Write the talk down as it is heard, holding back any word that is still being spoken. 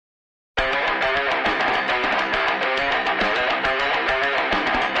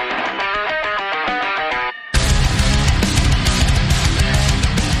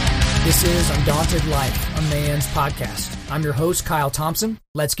is Undaunted Life, a man's podcast. I'm your host, Kyle Thompson.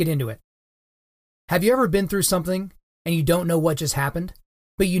 Let's get into it. Have you ever been through something and you don't know what just happened,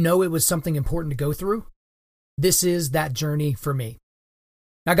 but you know it was something important to go through? This is that journey for me.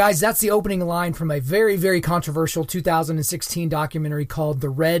 Now, guys, that's the opening line from a very, very controversial 2016 documentary called The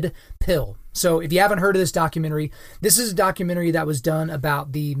Red Pill. So if you haven't heard of this documentary, this is a documentary that was done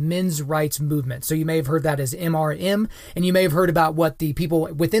about the men's rights movement. So you may have heard that as MRM, and you may have heard about what the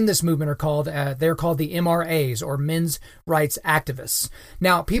people within this movement are called. They're called the MRAs, or men's rights activists.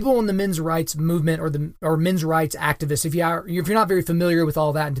 Now, people in the men's rights movement or men's rights activists, if you're not very familiar with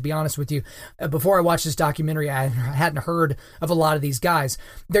all that, and to be honest with you, before I watched this documentary, I hadn't heard of a lot of these guys.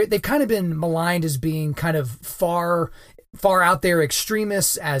 They've kind of been maligned as being kind of far out there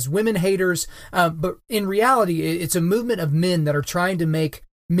extremists, as women haters, but in reality, it's a movement of men that are trying to make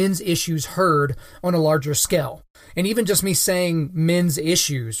men's issues heard on a larger scale. And even just me saying men's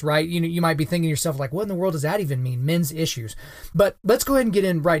issues, right? You might be thinking to yourself, like, what in the world does that even mean? Men's issues. But let's go ahead and get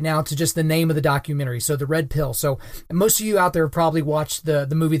in right now to just the name of the documentary. So The Red Pill. So most of you out there have probably watched the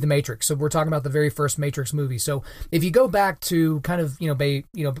movie The Matrix. So we're talking about the very first Matrix movie. So if you go back to kind of,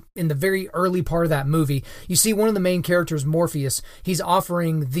 in the very early part of that movie, you see one of the main characters, Morpheus, he's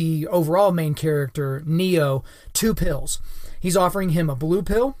offering the overall main character, Neo, 2 pills. He's offering him a blue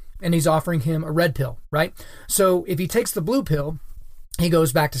pill, and he's offering him a red pill, right? So if he takes the blue pill, he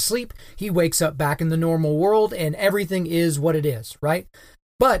goes back to sleep, he wakes up back in the normal world, and everything is what it is, right?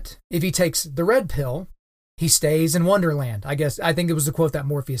 But if he takes the red pill, he stays in Wonderland. I think it was the quote that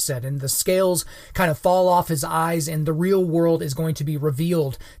Morpheus said, and the scales kind of fall off his eyes, and the real world is going to be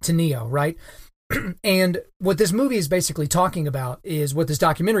revealed to Neo, right? And what this movie is basically talking about, is what this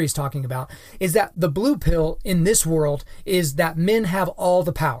documentary is talking about, is that the blue pill in this world is that men have all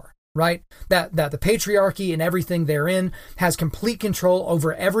the power, right? That the patriarchy and everything therein has complete control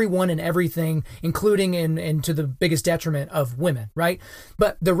over everyone and everything, including and to the biggest detriment of women, right?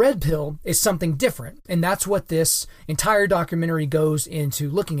 But the red pill is something different, and that's what this entire documentary goes into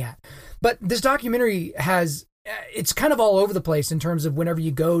looking at. But this documentary it's kind of all over the place in terms of whenever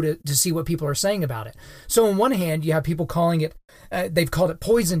you go to see what people are saying about it. So on one hand, you have people calling it, they've called it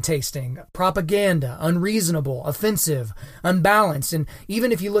poison tasting, propaganda, unreasonable, offensive, unbalanced. And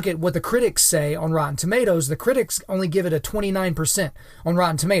even if you look at what the critics say on Rotten Tomatoes, the critics only give it a 29% on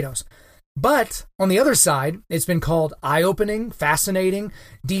Rotten Tomatoes. But on the other side, it's been called eye-opening, fascinating,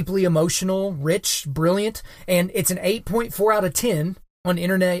 deeply emotional, rich, brilliant, and it's an 8.4 out of 10 on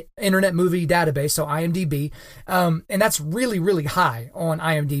Internet Movie Database, so IMDb, and that's really, really high on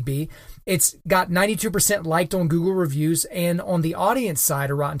IMDb. It's got 92% liked on Google reviews, and on the audience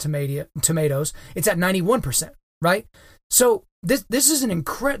side of Rotten Tomatoes, it's at 91%, right? So this is an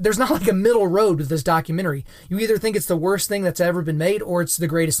incredible, there's not like a middle road with this documentary. You either think it's the worst thing that's ever been made, or it's the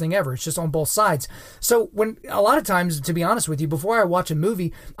greatest thing ever. It's just on both sides. So when a lot of times, to be honest with you, before I watch a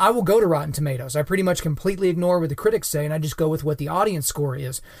movie, I will go to Rotten Tomatoes. I pretty much completely ignore what the critics say, and I just go with what the audience score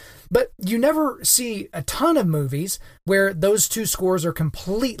is. But you never see a ton of movies where those two scores are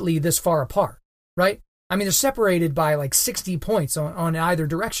completely this far apart, right? I mean, they're separated by like 60 points on either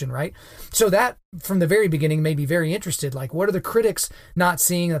direction, right? So that, from the very beginning, made me very interested. Like, what are the critics not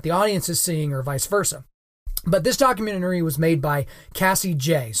seeing that the audience is seeing, or vice versa? But this documentary was made by Cassie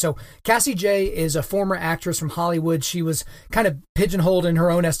Jaye. So Cassie Jaye is a former actress from Hollywood. She was kind of pigeonholed in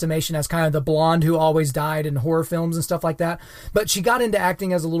her own estimation as kind of the blonde who always died in horror films and stuff like that. But she got into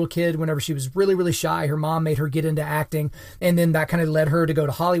acting as a little kid whenever she was really, really shy. Her mom made her get into acting, and then that kind of led her to go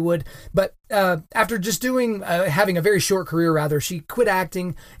to Hollywood. But after just having a very short career, rather, she quit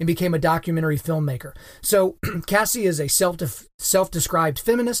acting and became a documentary filmmaker. So Cassie is a self-described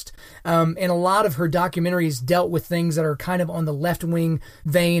feminist, and a lot of her documentaries dealt with things that are kind of on the left-wing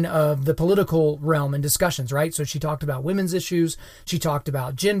vein of the political realm and discussions, right? So she talked about women's issues, she talked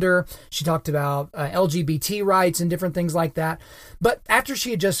about gender, she talked about LGBT rights and different things like that. But after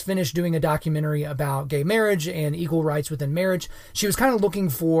she had just finished doing a documentary about gay marriage and equal rights within marriage, she was kind of looking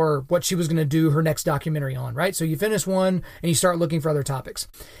for what she was going to do her next documentary on, right? So you finish one and you start looking for other topics.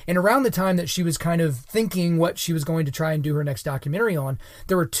 And around the time that she was kind of thinking what she was going to try and do her next documentary on,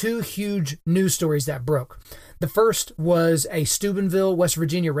 there were 2 huge news stories that broke. The first was a Steubenville, West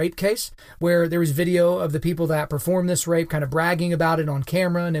Virginia rape case, where there was video of the people that performed this rape kind of bragging about it on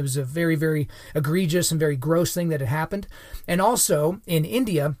camera, and it was a very, very egregious and very gross thing that had happened. And also in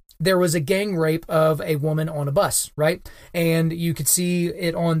India, there was a gang rape of a woman on a bus, right? And you could see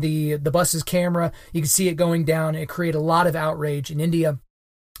it on the bus's camera. You could see it going down. It created a lot of outrage in India.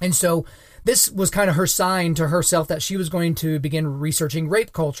 And so this was kind of her sign to herself that she was going to begin researching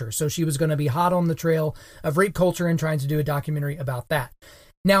rape culture. So she was going to be hot on the trail of rape culture and trying to do a documentary about that.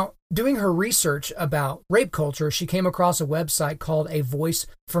 Now, doing her research about rape culture, she came across a website called A Voice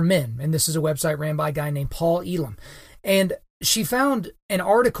for Men. And this is a website ran by a guy named Paul Elam. And she found an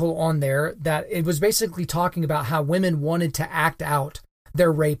article on there that it was basically talking about how women wanted to act out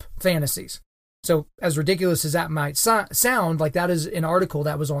their rape fantasies. So as ridiculous as that might sound, like that is an article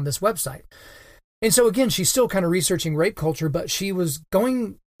that was on this website. And so again, she's still kind of researching rape culture, but she was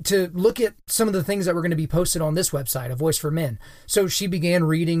going to look at some of the things that were going to be posted on this website, A Voice for Men. So she began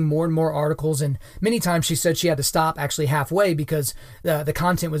reading more and more articles, and many times she said she had to stop actually halfway because the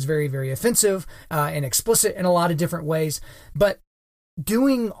content was very, very offensive and explicit in a lot of different ways. But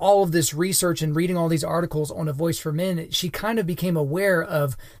doing all of this research and reading all these articles on A Voice for Men, she kind of became aware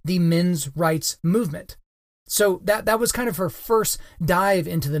of the men's rights movement. So that was kind of her first dive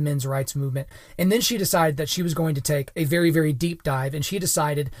into the men's rights movement. And then she decided that she was going to take a very, very deep dive. And she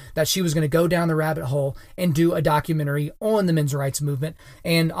decided that she was going to go down the rabbit hole and do a documentary on the men's rights movement.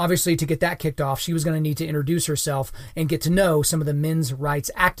 And obviously to get that kicked off, she was going to need to introduce herself and get to know some of the men's rights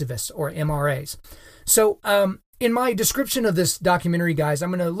activists, or MRAs. So, in my description of this documentary, guys, I'm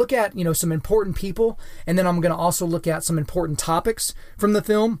going to look at, some important people, and then I'm going to also look at some important topics from the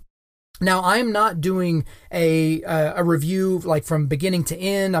film. Now, I'm not doing a review like from beginning to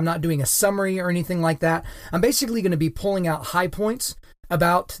end. I'm not doing a summary or anything like that. I'm basically going to be pulling out high points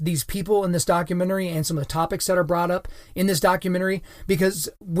about these people in this documentary and some of the topics that are brought up in this documentary, because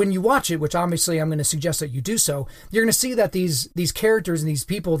when you watch it, which obviously I'm going to suggest that you do so, you're going to see that these characters and these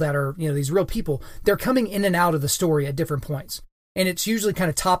people that are, these real people, they're coming in and out of the story at different points. And it's usually kind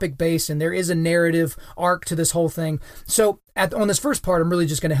of topic based, and there is a narrative arc to this whole thing. So on this first part, I'm really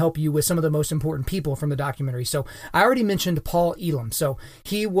just going to help you with some of the most important people from the documentary. So I already mentioned Paul Elam. So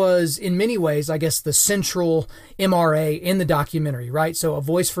he was, in many ways, I guess, the central MRA in the documentary, right? So A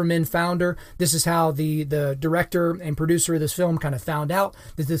Voice for Men founder. This is how the director and producer of this film kind of found out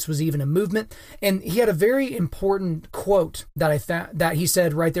that this was even a movement. And he had a very important quote that I found that he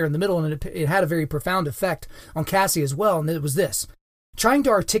said right there in the middle, and it had a very profound effect on Cassie as well. And it was this: trying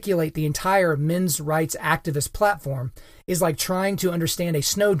to articulate the entire men's rights activist platform is like trying to understand a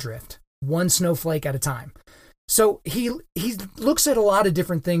snowdrift, one snowflake at a time. So he looks at a lot of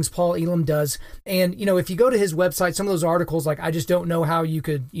different things, Paul Elam does. And, if you go to his website, some of those articles, like, I just don't know how you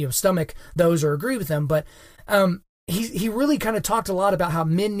could, stomach those or agree with them. But he really kind of talked a lot about how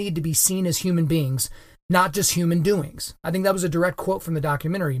men need to be seen as human beings, not just human doings. I think that was a direct quote from the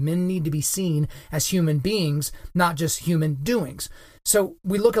documentary. Men need to be seen as human beings, not just human doings. So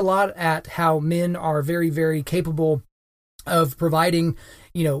we look a lot at how men are very, very capable of providing,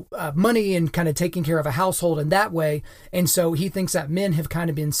 money and kind of taking care of a household in that way. And so he thinks that men have kind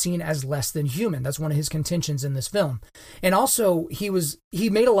of been seen as less than human. That's one of his contentions in this film. And also he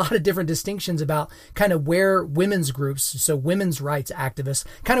made a lot of different distinctions about kind of where women's groups, so women's rights activists,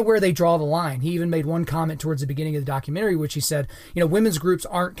 kind of where they draw the line. He even made one comment towards the beginning of the documentary, which he said, women's groups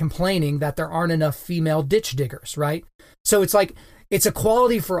aren't complaining that there aren't enough female ditch diggers, right? So it's like, it's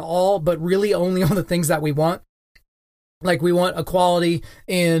equality for all, but really only on the things that we want. Like, we want equality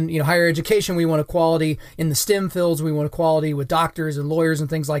in, higher education. We want equality in the STEM fields. We want equality with doctors and lawyers and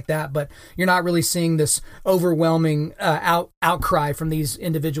things like that. But you're not really seeing this overwhelming outcry from these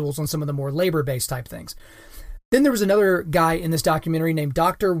individuals on some of the more labor-based type things. Then there was another guy in this documentary named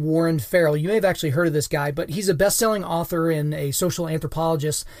Dr. Warren Farrell. You may have actually heard of this guy, but he's a best-selling author and a social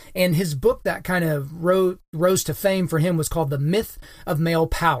anthropologist. And his book that kind of rose to fame for him was called The Myth of Male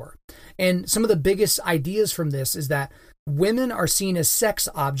Power. And some of the biggest ideas from this is that women are seen as sex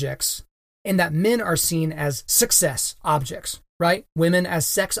objects and that men are seen as success objects, right? Women as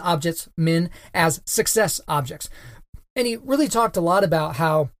sex objects, men as success objects. And he really talked a lot about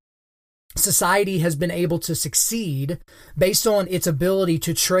how society has been able to succeed based on its ability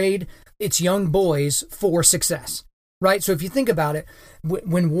to trade its young boys for success, right? So if you think about it,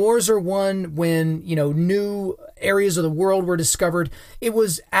 when wars are won, when, new areas of the world were discovered, it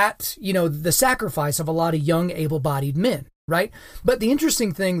was at, the sacrifice of a lot of young, able-bodied men, right? But the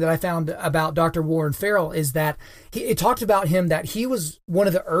interesting thing that I found about Dr. Warren Farrell is that it talked about him that he was one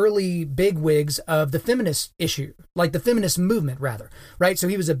of the early bigwigs of the feminist issue, like the feminist movement, rather, right? So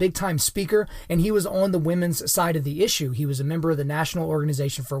he was a big-time speaker, and he was on the women's side of the issue. He was a member of the National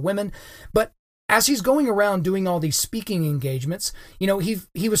Organization for Women, but as he's going around doing all these speaking engagements,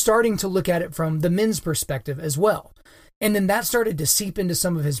 he was starting to look at it from the men's perspective as well. And then that started to seep into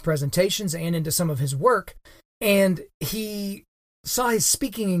some of his presentations and into some of his work. And he saw his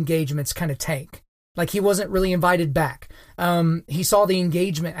speaking engagements kind of tank. Like, he wasn't really invited back. He saw the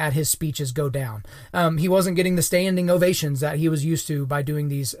engagement at his speeches go down. He wasn't getting the standing ovations that he was used to by doing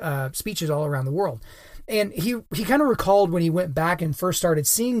these speeches all around the world. And he kind of recalled when he went back and first started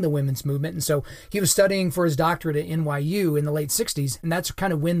seeing the women's movement. And so he was studying for his doctorate at NYU in the late 60s. And that's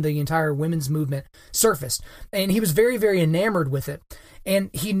kind of when the entire women's movement surfaced. And he was very, very enamored with it. And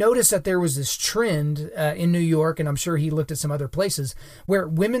he noticed that there was this trend in New York, and I'm sure he looked at some other places, where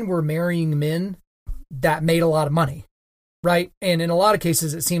women were marrying men that made a lot of money. Right. And in a lot of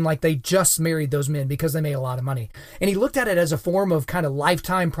cases, it seemed like they just married those men because they made a lot of money. And he looked at it as a form of kind of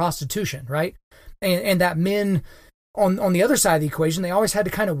lifetime prostitution. Right. And that men on the other side of the equation, they always had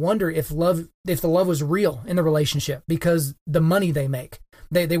to kind of wonder if the love was real in the relationship because the money they make.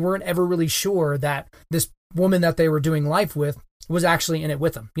 They weren't ever really sure that this woman that they were doing life with was actually in it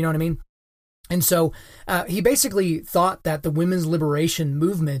with them. You know what I mean? And so he basically thought that the women's liberation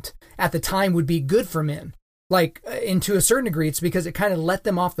movement at the time would be good for men. Like, and to a certain degree, it's because it kind of let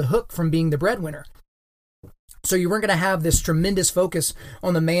them off the hook from being the breadwinner. So you weren't going to have this tremendous focus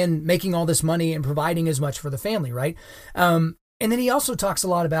on the man making all this money and providing as much for the family, right? And then he also talks a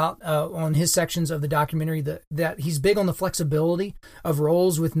lot about, on his sections of the documentary, that he's big on the flexibility of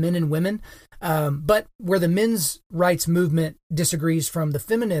roles with men and women. But where the men's rights movement disagrees from the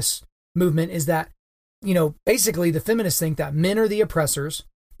feminist movement is that, you know, basically the feminists think that men are the oppressors,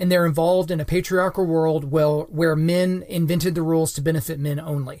 and they're involved in a patriarchal world where men invented the rules to benefit men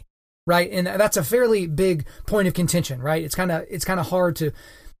only, right? And that's a fairly big point of contention, right? It's kind of hard to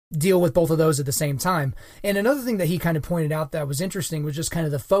deal with both of those at the same time. And another thing that he kind of pointed out that was interesting was just kind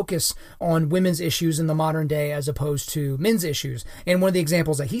of the focus on women's issues in the modern day as opposed to men's issues. And one of the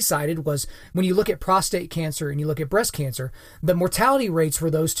examples that he cited was when you look at prostate cancer and you look at breast cancer, the mortality rates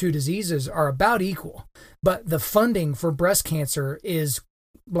for those two diseases are about equal, but the funding for breast cancer is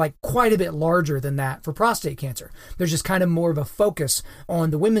like quite a bit larger than that for prostate cancer. There's just kind of more of a focus on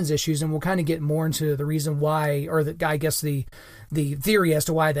the women's issues, and we'll kind of get more into the reason why, or I guess the theory as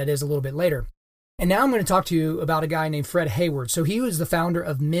to why that is a little bit later. And now I'm going to talk to you about a guy named Fred Hayward. So he was the founder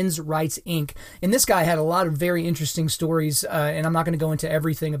of Men's Rights, Inc. And this guy had a lot of very interesting stories, and I'm not going to go into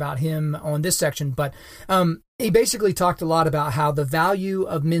everything about him on this section, but he basically talked a lot about how the value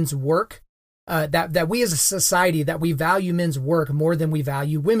of men's work, that we as a society, that we value men's work more than we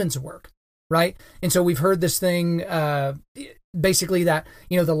value women's work, right? And so we've heard this thing, basically that,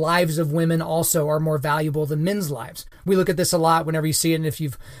 you know, the lives of women also are more valuable than men's lives. We look at this a lot whenever you see it, and if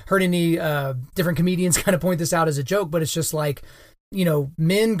you've heard any different comedians kind of point this out as a joke, but it's just like, you know,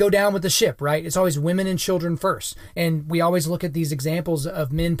 men go down with the ship, right? It's always women and children first. And we always look at these examples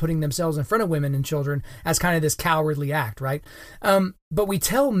of men putting themselves in front of women and children as kind of this cowardly act, right? But we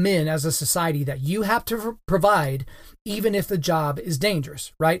tell men as a society that you have to provide even if the job is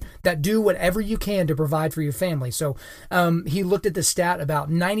dangerous, right? That do whatever you can to provide for your family. So he looked at the stat about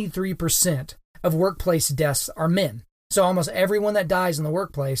 93% of workplace deaths are men. So almost everyone that dies in the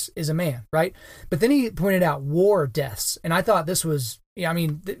workplace is a man, right? But then he pointed out war deaths. And I thought this was, I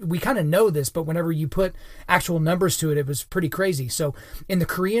mean, we kind of know this, but whenever you put actual numbers to it, it was pretty crazy. So in the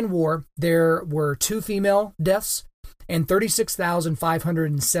Korean War, there were 2 female deaths and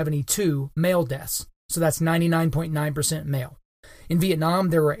 36,572 male deaths. So that's 99.9% male. In Vietnam,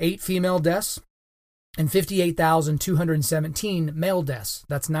 there were 8 female deaths and 58,217 male deaths.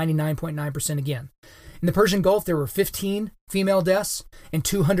 That's 99.9% again. In the Persian Gulf, there were 15 female deaths and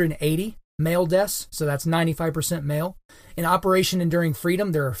 280 male deaths, so that's 95% male. In Operation Enduring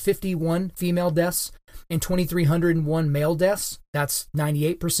Freedom, there are 51 female deaths and 2,301 male deaths, that's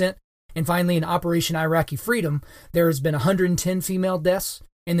 98%. And finally, in Operation Iraqi Freedom, there has been 110 female deaths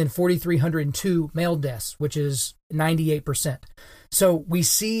and then 4,302 male deaths, which is 98%. So we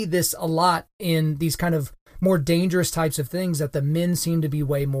see this a lot in these kind of more dangerous types of things, that the men seem to be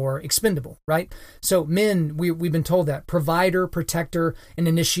way more expendable, right? So men, we've been told that provider, protector, and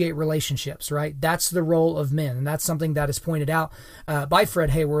initiate relationships, right? That's the role of men. And that's something that is pointed out by Fred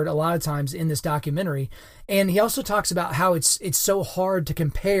Hayward a lot of times in this documentary. And he also talks about how it's so hard to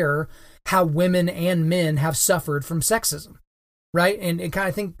compare how women and men have suffered from sexism, right? And kind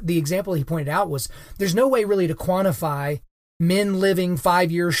of think the example he pointed out was there's no way really to quantify men living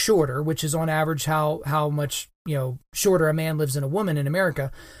 5 years shorter, which is on average how much, you know, shorter a man lives than a woman in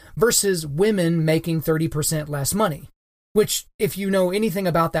America, versus women making 30% less money, which if you know anything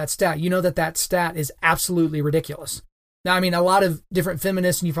about that stat, you know that stat is absolutely ridiculous. Now, I mean, a lot of different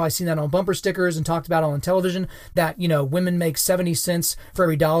feminists, and you've probably seen that on bumper stickers and talked about it on television, that, you know, women make 70 cents for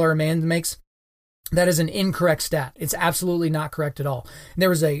every dollar a man makes. That is an incorrect stat. It's absolutely not correct at all. And there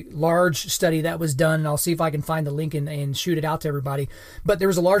was a large study that was done, and I'll see if I can find the link and shoot it out to everybody. But there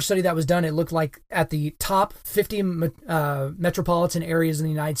was a large study that was done. It looked like at the top 50 metropolitan areas in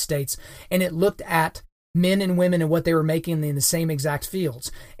the United States, and it looked at men and women and what they were making in the same exact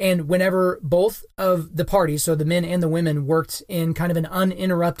fields. And whenever both of the parties, so the men and the women, worked in kind of an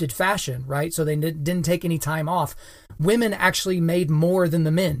uninterrupted fashion, right? So they didn't take any time off. Women actually made more than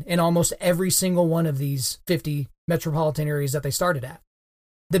the men in almost every single one of these 50 metropolitan areas that they started at.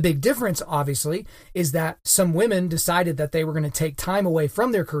 The big difference, obviously, is that some women decided that they were going to take time away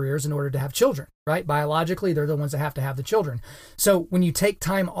from their careers in order to have children, right? Biologically, they're the ones that have to have the children. So when you take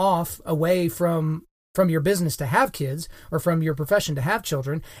time off away from your business to have kids, or from your profession to have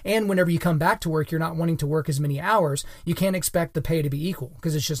children, and whenever you come back to work, you're not wanting to work as many hours, you can't expect the pay to be equal,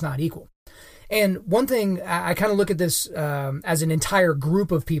 because it's just not equal. And one thing, I kind of look at this as an entire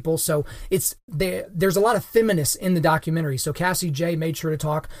group of people. So there's a lot of feminists in the documentary. So Cassie Jaye made sure to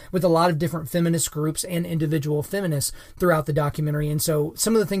talk with a lot of different feminist groups and individual feminists throughout the documentary. And so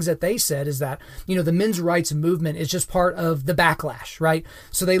some of the things that they said is that, the men's rights movement is just part of the backlash, right?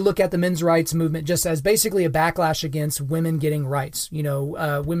 So they look at the men's rights movement just as basically a backlash against women getting rights,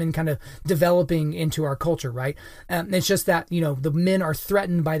 women kind of developing into our culture, right? It's just that, the men are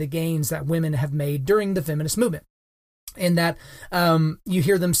threatened by the gains that women have made during the feminist movement. And that you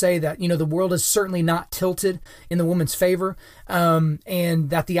hear them say that, the world is certainly not tilted in the woman's favor, and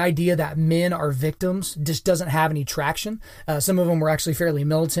that the idea that men are victims just doesn't have any traction. Some of them were actually fairly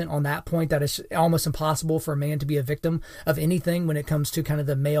militant on that point, that it's almost impossible for a man to be a victim of anything when it comes to kind of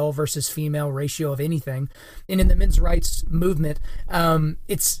the male versus female ratio of anything. And in the men's rights movement,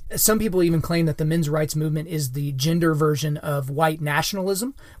 some people even claim that the men's rights movement is the gender version of white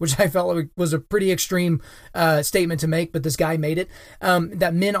nationalism, which I felt was a pretty extreme statement to make. But this guy made it,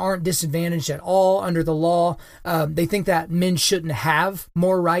 that men aren't disadvantaged at all under the law. They think that men shouldn't have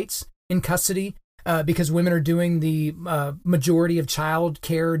more rights in custody because women are doing the majority of child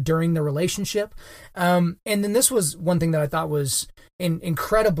care during the relationship. And then this was one thing that I thought was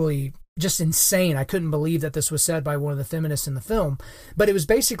incredibly just insane. I couldn't believe that this was said by one of the feminists in the film. But it was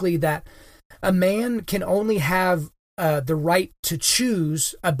basically that a man can only have the right to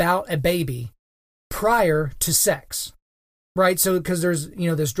choose about a baby prior to sex, right? So because there's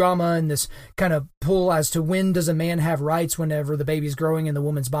this drama and this kind of pull as to when does a man have rights whenever the baby's growing in the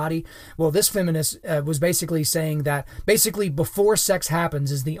woman's body. Well, this feminist was basically saying that basically before sex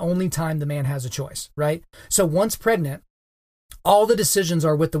happens is the only time the man has a choice, right? So once pregnant, all the decisions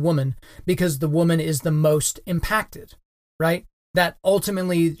are with the woman because the woman is the most impacted, right? That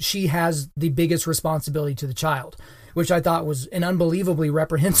ultimately she has the biggest responsibility to the child, which I thought was an unbelievably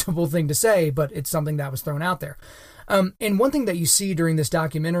reprehensible thing to say, but it's something that was thrown out there. And one thing that you see during this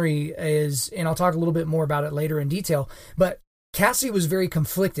documentary is, and I'll talk a little bit more about it later in detail, but Cassie was very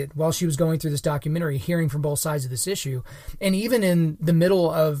conflicted while she was going through this documentary, hearing from both sides of this issue. And even in the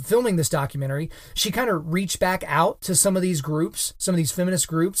middle of filming this documentary, she kind of reached back out to some of these groups, some of these feminist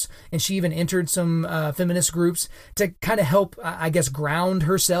groups, and she even entered some feminist groups to kind of help, I guess, ground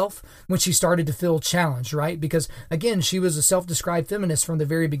herself when she started to feel challenged, right? Because, again, she was a self-described feminist from the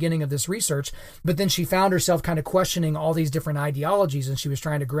very beginning of this research, but then she found herself kind of questioning all these different ideologies, and she was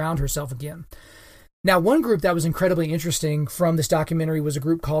trying to ground herself again. Now, one group that was incredibly interesting from this documentary was a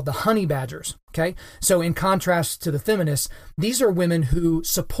group called the Honey Badgers, okay? So in contrast to the feminists, these are women who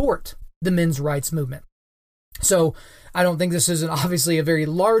support the men's rights movement. So I don't think this is obviously a very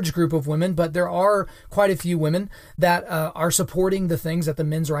large group of women, but there are quite a few women that are supporting the things that the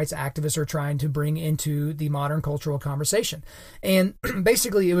men's rights activists are trying to bring into the modern cultural conversation. And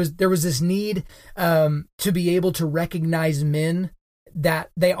basically there was this need to be able to recognize men that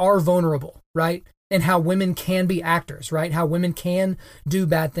they are vulnerable, right? And how women can be actors, right? How women can do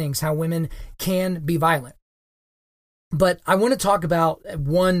bad things, how women can be violent. But I want to talk about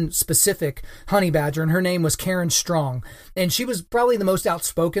one specific honey badger, and her name was Karen Strong. And she was probably the most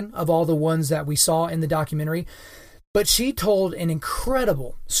outspoken of all the ones that we saw in the documentary. But she told an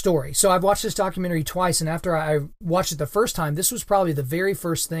incredible story. So I've watched this documentary twice, and after I watched it the first time, this was probably the very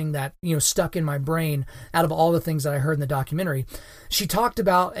first thing that, stuck in my brain out of all the things that I heard in the documentary. She talked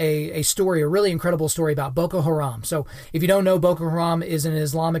about a story, a really incredible story about Boko Haram. So if you don't know, Boko Haram is an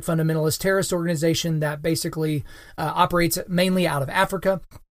Islamic fundamentalist terrorist organization that basically operates mainly out of Africa.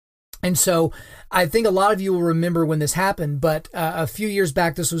 And so I think a lot of you will remember when this happened, but a few years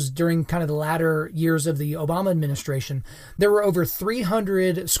back, this was during kind of the latter years of the Obama administration, there were over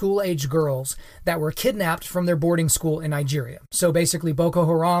 300 school-age girls that were kidnapped from their boarding school in Nigeria. So basically Boko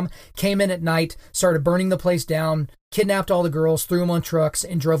Haram came in at night, started burning the place down, kidnapped all the girls, threw them on trucks,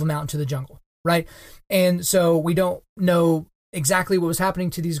 and drove them out into the jungle, right? And so we don't know exactly what was happening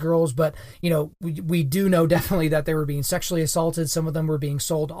to these girls, but we do know definitely that they were being sexually assaulted. Some of them were being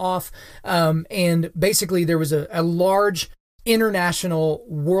sold off, and basically there was a large international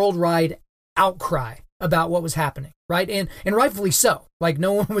worldwide outcry about what was happening, right? And rightfully so. Like,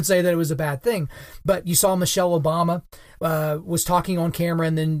 no one would say that it was a bad thing. But you saw Michelle Obama was talking on camera,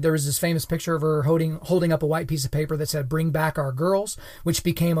 and then there was this famous picture of her holding up a white piece of paper that said, "Bring back our girls," which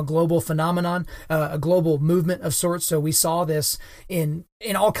became a global phenomenon, a global movement of sorts. So we saw this in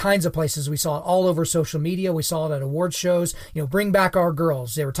all kinds of places. We saw it all over social media. We saw it at award shows. Bring back our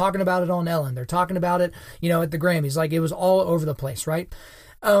girls. They were talking about it on Ellen. They're talking about it, at the Grammys. Like, it was all over the place, right?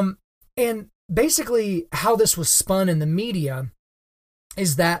 And basically how this was spun in the media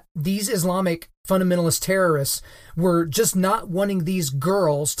is that these Islamic fundamentalist terrorists were just not wanting these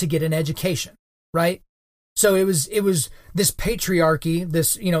girls to get an education, right? So it was this patriarchy,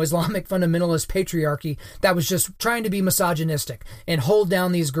 this, Islamic fundamentalist patriarchy that was just trying to be misogynistic and hold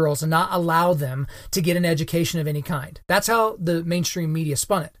down these girls and not allow them to get an education of any kind. That's how the mainstream media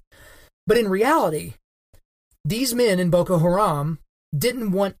spun it. But in reality, these men in Boko Haram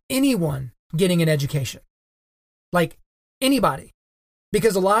didn't want anyone getting an education. Like, anybody.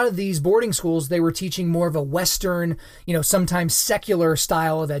 Because a lot of these boarding schools, they were teaching more of a Western, sometimes secular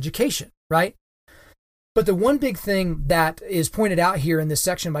style of education, right? But the one big thing that is pointed out here in this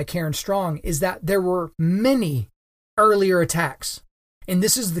section by Karen Strong is that there were many earlier attacks. And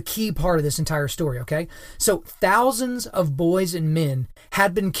this is the key part of this entire story, okay? So thousands of boys and men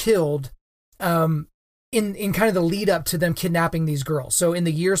had been killed in kind of the lead up to them kidnapping these girls. So in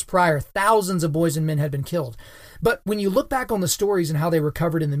the years prior, thousands of boys and men had been killed. But when you look back on the stories and how they were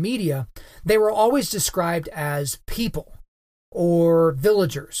covered in the media, they were always described as people or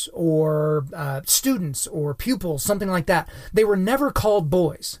villagers or students or pupils, something like that. They were never called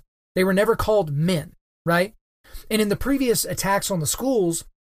boys. They were never called men, right? And in the previous attacks on the schools,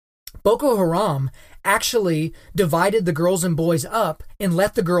 Boko Haram actually divided the girls and boys up and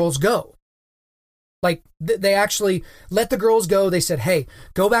let the girls go. Like, they actually let the girls go. They said, hey,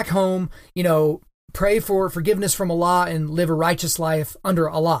 go back home, pray for forgiveness from Allah and live a righteous life under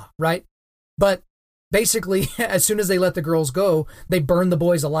Allah, right? But basically, as soon as they let the girls go, they burned the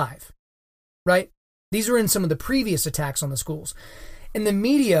boys alive, right? These were in some of the previous attacks on the schools. And the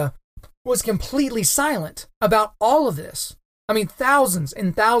media was completely silent about all of this. I mean, thousands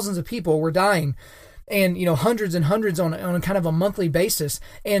and thousands of people were dying, and hundreds and hundreds on a kind of a monthly basis,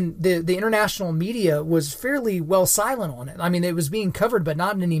 and the international media was fairly well silent on it. I mean, it was being covered, but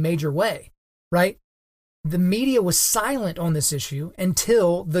not in any major way, right? The media was silent on this issue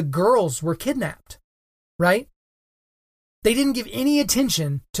until the girls were kidnapped, right? They didn't give any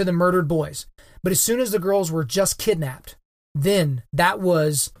attention to the murdered boys, but as soon as the girls were just kidnapped, then that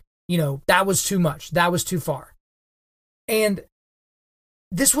was too much. That was too far. And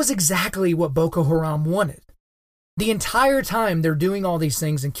this was exactly what Boko Haram wanted. The entire time they're doing all these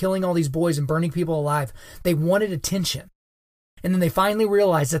things and killing all these boys and burning people alive, they wanted attention. And then they finally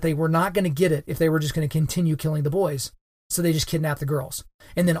realized that they were not going to get it if they were just going to continue killing the boys. So they just kidnapped the girls.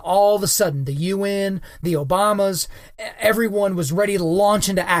 And then all of a sudden, the UN, the Obamas, everyone was ready to launch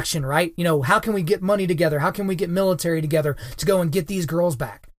into action, right? How can we get money together? How can we get military together to go and get these girls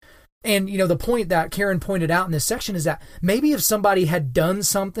back? And, the point that Karen pointed out in this section is that maybe if somebody had done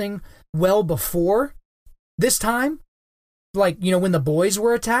something well before this time, like, when the boys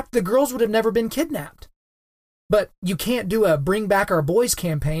were attacked, the girls would have never been kidnapped. But you can't do a bring back our boys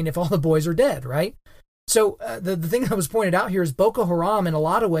campaign if all the boys are dead, right? So the thing that was pointed out here is Boko Haram, in a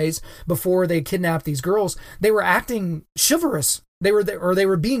lot of ways, before they kidnapped these girls, they were acting chivalrous. They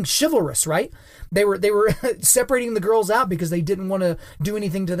were being chivalrous, right? They were separating the girls out because they didn't want to do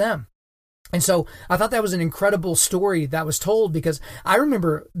anything to them. And so I thought that was an incredible story that was told, because I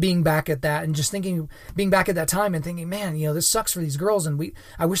remember being back at that and just being back at that time and thinking, man, this sucks for these girls. And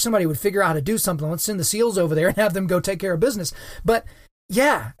I wish somebody would figure out how to do something. Let's send the SEALs over there and have them go take care of business. But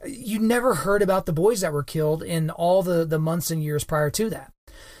yeah, you never heard about the boys that were killed in all the months and years prior to that.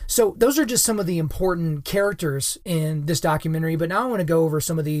 So those are just some of the important characters in this documentary, but now I want to go over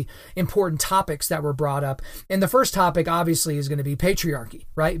some of the important topics that were brought up. And the first topic obviously is going to be patriarchy,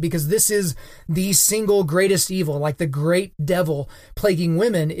 right? Because this is the single greatest evil, like the great devil plaguing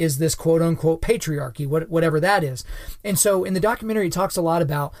women is this quote unquote patriarchy, whatever that is. And so in the documentary, it talks a lot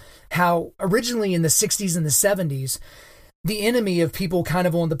about how originally in the 60s and the 70s, the enemy of people kind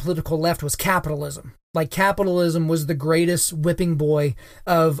of on the political left was capitalism. Like, capitalism was the greatest whipping boy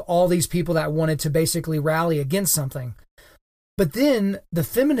of all these people that wanted to basically rally against something. But then the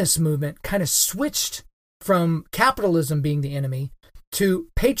feminist movement kind of switched from capitalism being the enemy to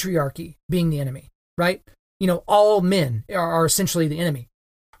patriarchy being the enemy, right? All men are essentially the enemy.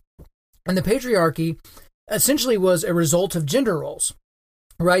 And the patriarchy essentially was a result of gender roles.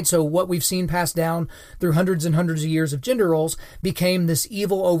 Right? So what we've seen passed down through hundreds and hundreds of years of gender roles became this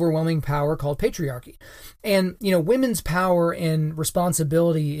evil, overwhelming power called patriarchy. And, women's power and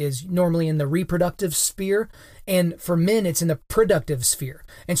responsibility is normally in the reproductive sphere. And for men, it's in the productive sphere.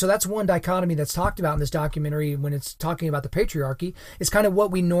 And so that's one dichotomy that's talked about in this documentary when it's talking about the patriarchy. It's kind of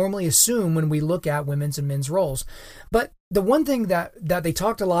what we normally assume when we look at women's and men's roles. But the one thing that they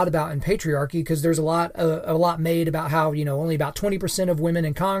talked a lot about in patriarchy, because there's a lot made about how, only about 20% of women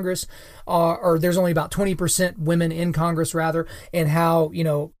in Congress or there's only about 20% women in Congress rather, and how,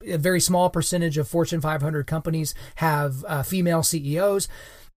 a very small percentage of Fortune 500 companies have female CEOs.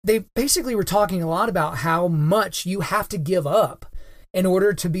 They basically were talking a lot about how much you have to give up in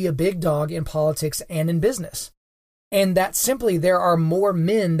order to be a big dog in politics and in business. And that simply there are more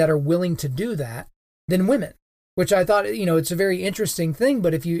men that are willing to do that than women, which I thought, it's a very interesting thing.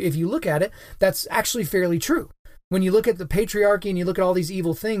 But if you look at it, that's actually fairly true. When you look at the patriarchy and you look at all these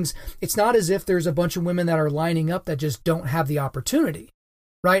evil things, it's not as if there's a bunch of women that are lining up that just don't have the opportunity,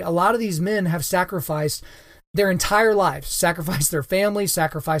 right? A lot of these men have sacrificed their entire lives, sacrifice their family,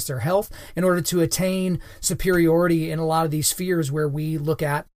 sacrifice their health in order to attain superiority in a lot of these spheres where we look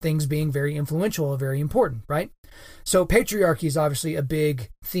at things being very influential, very important, right? So patriarchy is obviously a big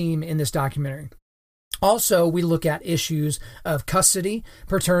theme in this documentary. Also, we look at issues of custody,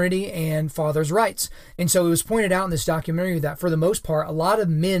 paternity, and father's rights. And so it was pointed out in this documentary that for the most part, a lot of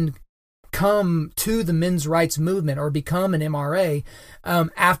men come to the men's rights movement or become an MRA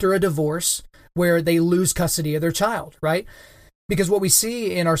after a divorce, where they lose custody of their child, right? Because what we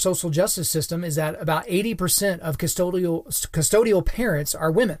see in our social justice system is that about 80% of custodial parents are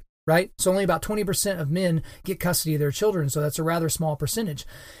women, right? So only about 20% of men get custody of their children. So that's a rather small percentage.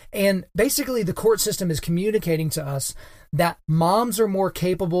 And basically the court system is communicating to us that moms are more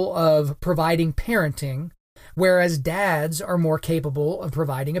capable of providing parenting, whereas dads are more capable of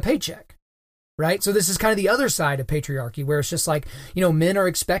providing a paycheck. Right? So this is kind of the other side of patriarchy, where it's just like, men are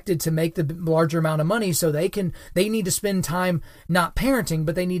expected to make the larger amount of money, so they need to spend time not parenting,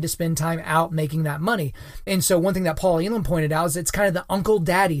 but they need to spend time out making that money. And so one thing that Paul Elam pointed out is it's kind of the uncle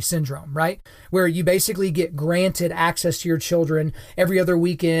daddy syndrome, right? Where you basically get granted access to your children every other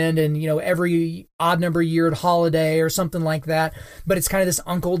weekend and, every odd number year holiday or something like that. But it's kind of this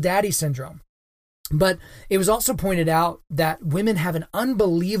uncle daddy syndrome. But it was also pointed out that women have an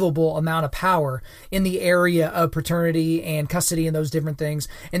unbelievable amount of power in the area of paternity and custody and those different things.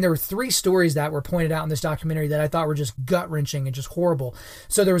 And there were 3 stories that were pointed out in this documentary that I thought were just gut-wrenching and just horrible.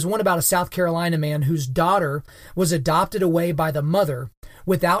 So there was one about a South Carolina man whose daughter was adopted away by the mother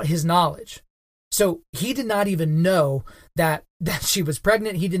without his knowledge. So he did not even know that she was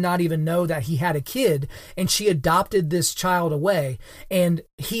pregnant. He did not even know that he had a kid, and she adopted this child away, and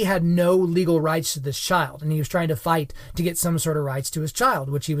he had no legal rights to this child. And he was trying to fight to get some sort of rights to his child,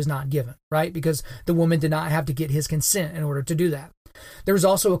 which he was not given, right? Because the woman did not have to get his consent in order to do that. There was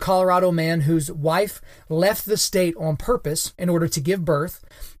also a Colorado man whose wife left the state on purpose in order to give birth,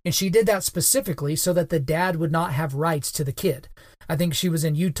 and she did that specifically so that the dad would not have rights to the kid. I think she was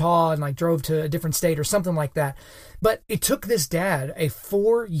in Utah and drove to a different state or something like that. But it took this dad a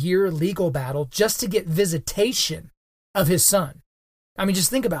 4-year legal battle just to get visitation of his son. I mean, just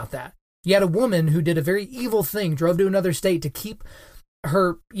think about that. You had a woman who did a very evil thing, drove to another state to keep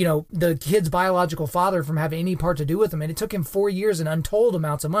her, the kid's biological father from having any part to do with him. And it took him 4 years and untold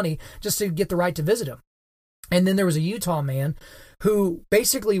amounts of money just to get the right to visit him. And then there was a Utah man who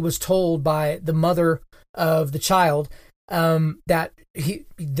basically was told by the mother of the child that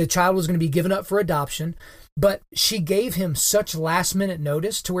the child was going to be given up for adoption, but she gave him such last minute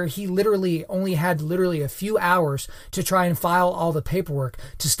notice to where he only had a few hours to try and file all the paperwork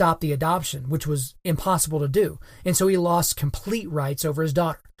to stop the adoption, which was impossible to do. And so he lost complete rights over his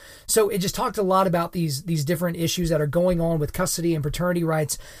daughter. So it just talked a lot about these different issues that are going on with custody and paternity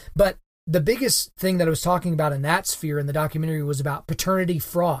rights. But the biggest thing that I was talking about in that sphere in the documentary was about paternity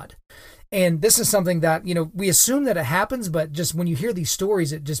fraud. And this is something that, we assume that it happens, but just when you hear these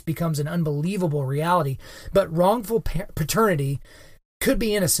stories, it just becomes an unbelievable reality. But wrongful paternity could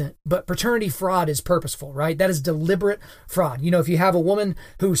be innocent, but paternity fraud is purposeful, right? That is deliberate fraud. If you have a woman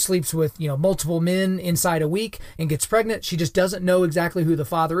who sleeps with, multiple men inside a week and gets pregnant, she just doesn't know exactly who the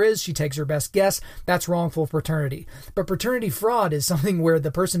father is. She takes her best guess. That's wrongful paternity. But paternity fraud is something where the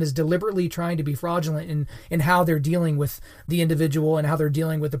person is deliberately trying to be fraudulent in how they're dealing with the individual and how they're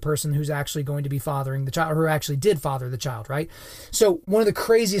dealing with the person who's actually going to be fathering the child, or who actually did father the child, right? So one of the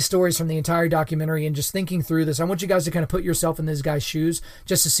craziest stories from the entire documentary, and just thinking through this, I want you guys to kind of put yourself in this guy's shoes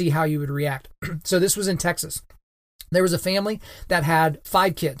just to see how you would react. So this was in Texas. There was a family that had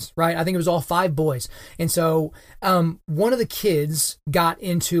 5 kids, right? I think it was all 5 boys. And so one of the kids got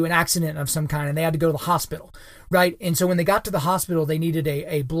into an accident of some kind and they had to go to the hospital, right? And so when they got to the hospital, they needed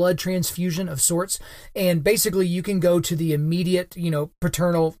a blood transfusion of sorts. And basically you can go to the immediate,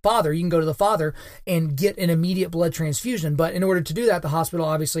 paternal father. You can go to the father and get an immediate blood transfusion. But in order to do that, the hospital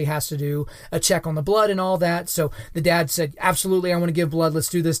obviously has to do a check on the blood and all that. So the dad said, absolutely, I want to give blood. Let's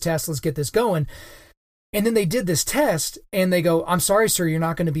do this test. Let's get this going. And then they did this test and they go, I'm sorry, sir, you're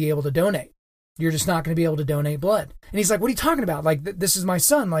not going to be able to donate. You're just not going to be able to donate blood. And he's like, what are you talking about? Like, this is my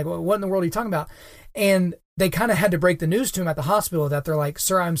son. Like, what in the world are you talking about? And they kind of had to break the news to him at the hospital that they're like,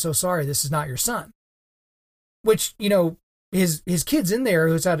 sir, I'm so sorry. This is not your son. Which, his kid's in there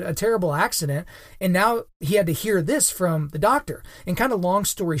who's had a terrible accident. And now he had to hear this from the doctor. And kind of long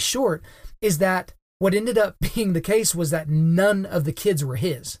story short is that what ended up being the case was that none of the kids were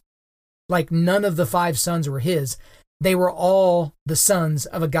his. Like none of the 5 sons were his. They were all the sons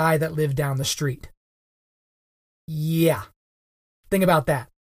of a guy that lived down the street. Yeah. Think about that.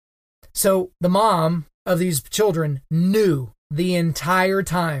 So the mom of these children knew the entire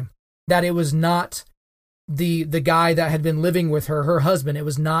time that it was not the guy that had been living with her husband. It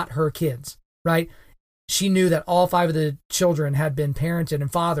was not her kids, right? She knew that all 5 of the children had been parented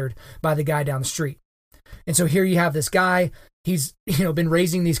and fathered by the guy down the street. And so here you have this guy. He's, been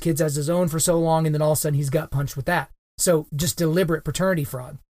raising these kids as his own for so long, and then all of a sudden he's gut punched with that. So just deliberate paternity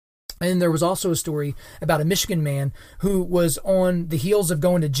fraud. And there was also a story about a Michigan man who was on the heels of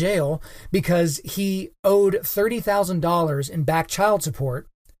going to jail because he owed $30,000 in back child support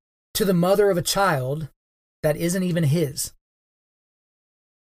to the mother of a child that isn't even his.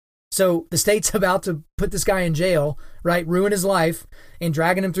 So the state's about to put this guy in jail, right? Ruin his life and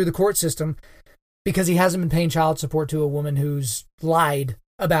dragging him through the court system because he hasn't been paying child support to a woman who's lied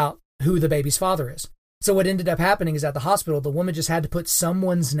about who the baby's father is. So what ended up happening is at the hospital, the woman just had to put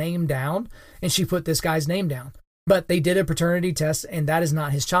someone's name down, and she put this guy's name down. But they did a paternity test, and that is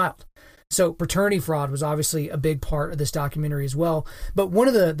not his child. So paternity fraud was obviously a big part of this documentary as well. But one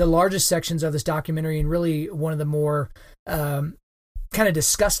of the largest sections of this documentary, and really one of the more kind of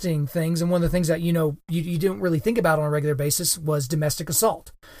disgusting things, and one of the things that, you don't really think about on a regular basis, was domestic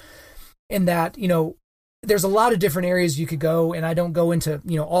assault. In that, there's a lot of different areas you could go, and I don't go into,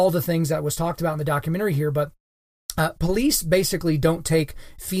 all the things that was talked about in the documentary here, but police basically don't take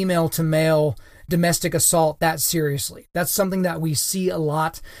female to male domestic assault that seriously. That's something that we see a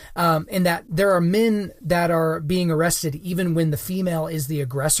lot, in that there are men that are being arrested even when the female is the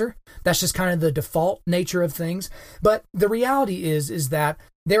aggressor. That's just kind of the default nature of things. But the reality is that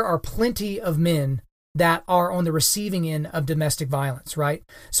there are plenty of men that are on the receiving end of domestic violence, right?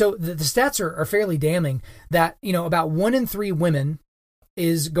 So the stats are fairly damning that, about 1 in 3 women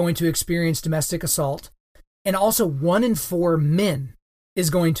is going to experience domestic assault. And also 1 in 4 men is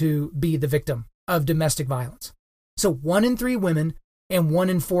going to be the victim of domestic violence. So 1 in 3 women and 1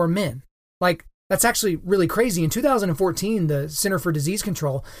 in 4 men. Like, that's actually really crazy. In 2014, the Center for Disease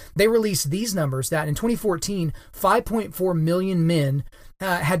Control, they released these numbers that in 2014, 5.4 million men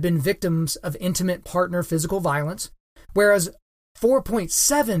had been victims of intimate partner physical violence, whereas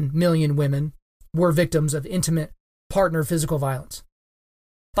 4.7 million women were victims of intimate partner physical violence.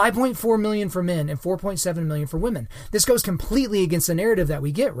 5.4 million for men and 4.7 million for women. This goes completely against the narrative that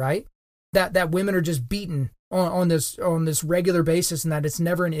we get, right? That women are just beaten on this regular basis, and that it's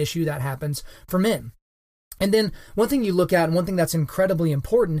never an issue that happens for men. And then one thing you look at, and one thing that's incredibly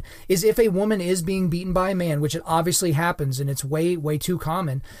important, is if a woman is being beaten by a man, which it obviously happens, and it's way, way too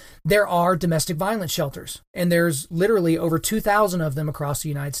common, there are domestic violence shelters. And there's literally over 2,000 of them across the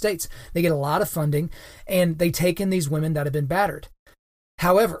United States. They get a lot of funding, and they take in these women that have been battered.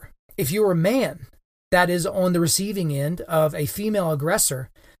 However, if you're a man that is on the receiving end of a female aggressor,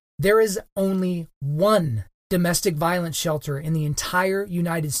 there is only one domestic violence shelter in the entire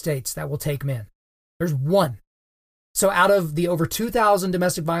United States that will take men. There's one. So out of the over 2,000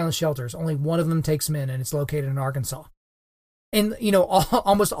 domestic violence shelters, only one of them takes men, and it's located in Arkansas. And,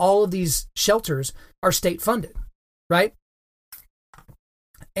 almost all of these shelters are state funded, right?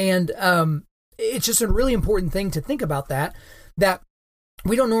 And it's just a really important thing to think about that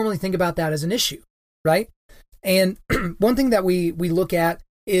we don't normally think about that as an issue, right? And one thing that we look at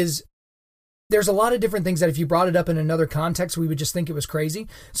is there's a lot of different things that if you brought it up in another context, we would just think it was crazy.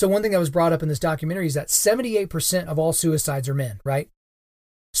 So one thing that was brought up in this documentary is that 78% of all suicides are men, right?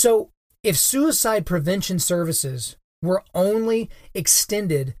 So if suicide prevention services were only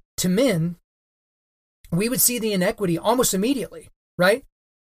extended to men, we would see the inequity almost immediately, right?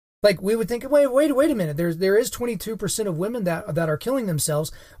 Like we would think, wait a minute. There is 22% of women that are killing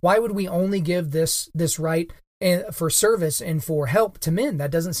themselves. Why would we only give this right and for service and for help to men.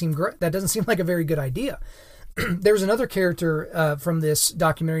 That doesn't seem like a very good idea. There's another character from this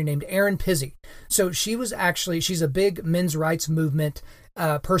documentary named Erin Pizzey. So she's a big men's rights movement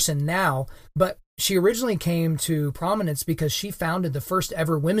person now, but she originally came to prominence because she founded the first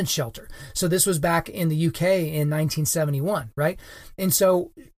ever women's shelter. So this was back in the UK in 1971, right? And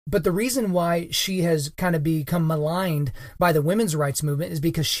so, but the reason why she has kind of become maligned by the women's rights movement is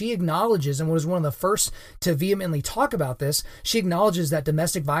because she acknowledges, and was one of the first to vehemently talk about this, she acknowledges that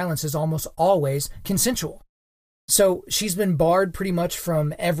domestic violence is almost always consensual. So she's been barred pretty much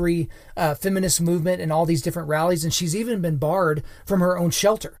from every feminist movement and all these different rallies, and she's even been barred from her own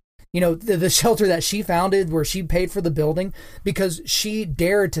shelter. You know, the shelter that she founded, where she paid for the building, because she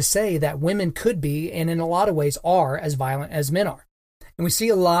dared to say that women could be, and in a lot of ways are, as violent as men are. And we see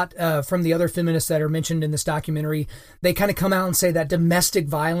a lot from the other feminists that are mentioned in this documentary. They kind of come out and say that domestic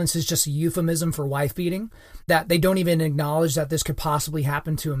violence is just a euphemism for wife beating, that they don't even acknowledge that this could possibly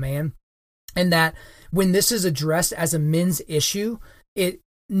happen to a man. And that when this is addressed as a men's issue,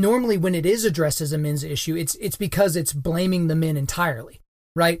 normally when it is addressed as a men's issue, it's because it's blaming the men entirely.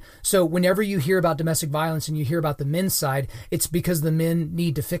 Right? So whenever you hear about domestic violence and you hear about the men's side, it's because the men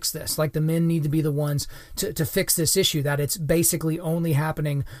need to fix this. Like the men need to be the ones to fix this issue, that it's basically only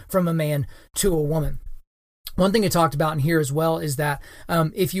happening from a man to a woman. One thing it talked about in here as well is that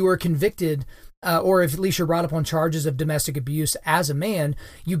if you were convicted or if at least you're brought up on charges of domestic abuse as a man,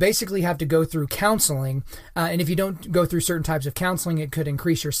 you basically have to go through counseling. And if you don't go through certain types of counseling, it could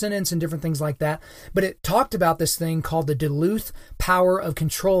increase your sentence and different things like that. But it talked about this thing called the Duluth Power of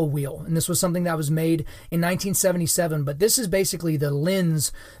Control Wheel. And this was something that was made in 1977. But this is basically the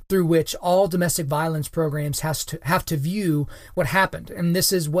lens through which all domestic violence programs have to view what happened. And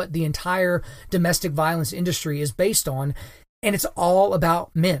this is what the entire domestic violence industry is based on. And it's all about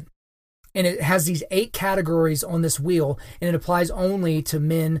men. And it has these 8 categories on this wheel, and it applies only to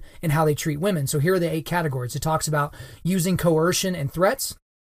men and how they treat women. So here are the 8 categories. It talks about using coercion and threats,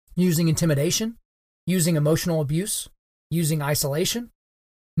 using intimidation, using emotional abuse, using isolation,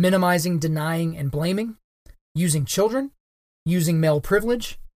 minimizing, denying, and blaming, using children, using male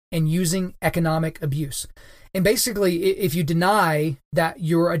privilege, and using economic abuse. And basically, if you deny that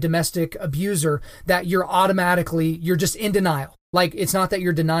you're a domestic abuser, that you're just in denial. Like, it's not that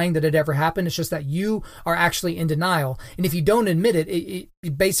you're denying that it ever happened. It's just that you are actually in denial. And if you don't admit it,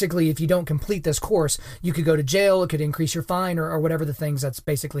 basically, if you don't complete this course, you could go to jail. It could increase your fine or whatever the things that's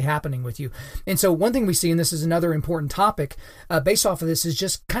basically happening with you. And so one thing we see, and this is another important topic based off of this, is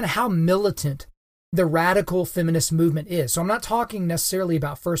just kind of how militant the radical feminist movement is. So I'm not talking necessarily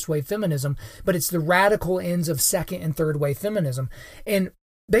about first wave feminism, but it's the radical ends of second and third wave feminism. And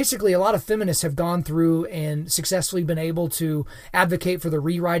basically, a lot of feminists have gone through and successfully been able to advocate for the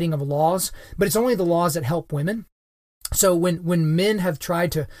rewriting of laws, but it's only the laws that help women. So when men have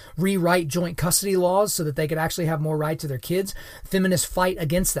tried to rewrite joint custody laws so that they could actually have more right to their kids, feminists fight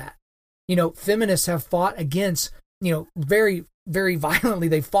against that. You know, feminists have fought against, very, very violently.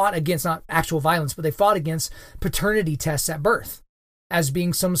 They fought against, not actual violence, but they fought against paternity tests at birth as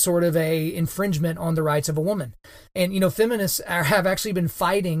being some sort of a infringement on the rights of a woman. And, feminists have actually been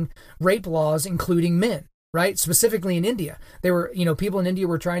fighting rape laws, including men, right? Specifically in India. They were, people in India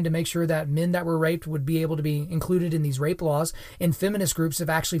were trying to make sure that men that were raped would be able to be included in these rape laws. And feminist groups have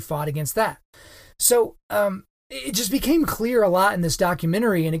actually fought against that. So, it just became clear a lot in this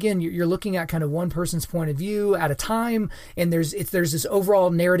documentary. And again, you're looking at kind of one person's point of view at a time, and there's this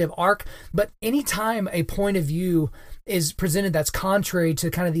overall narrative arc. But anytime a point of view is presented that's contrary to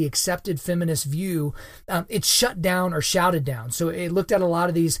kind of the accepted feminist view, it's shut down or shouted down. So it looked at a lot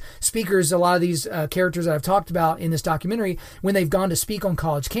of these speakers, a lot of these characters that I've talked about in this documentary, when they've gone to speak on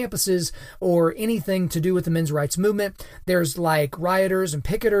college campuses or anything to do with the men's rights movement. There's like rioters and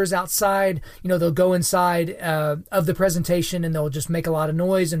picketers outside. They'll go inside of the presentation and they'll just make a lot of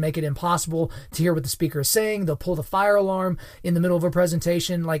noise and make it impossible to hear what the speaker is saying. They'll pull the fire alarm in the middle of a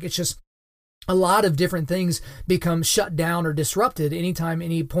presentation. Like, it's just a lot of different things become shut down or disrupted anytime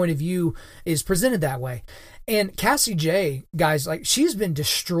any point of view is presented that way. And Cassie Jaye, guys, like, she's been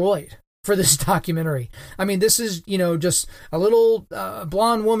destroyed for this documentary. I mean, this is, just a little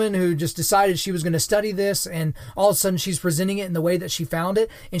blonde woman who just decided she was going to study this, and all of a sudden she's presenting it in the way that she found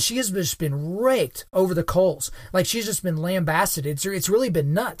it, and she has just been raked over the coals. Like, she's just been lambasted. It's really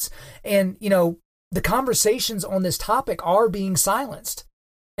been nuts. And, the conversations on this topic are being silenced.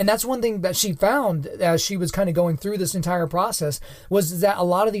 And that's one thing that she found as she was kind of going through this entire process, was that a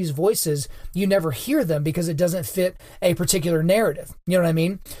lot of these voices, you never hear them because it doesn't fit a particular narrative. You know what I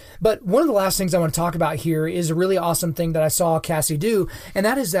mean? But one of the last things I want to talk about here is a really awesome thing that I saw Cassie do. And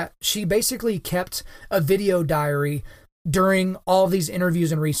that is that she basically kept a video diary during all of these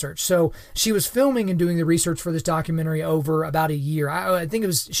interviews and research. So she was filming and doing the research for this documentary over about a year. I think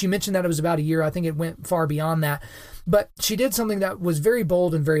she mentioned that it was about a year. I think it went far beyond that. But she did something that was very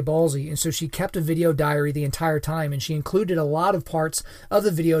bold and very ballsy. And so she kept a video diary the entire time, and she included a lot of parts of the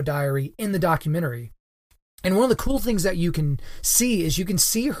video diary in the documentary. And one of the cool things that you can see is you can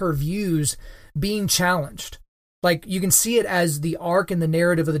see her views being challenged. Like, you can see it as the arc and the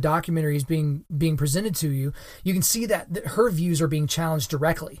narrative of the documentary is being presented to you. You can see that her views are being challenged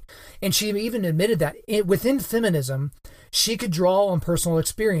directly. And she even admitted that within feminism, she could draw on personal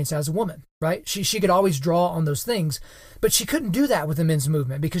experience as a woman, right? She could always draw on those things, but she couldn't do that with the men's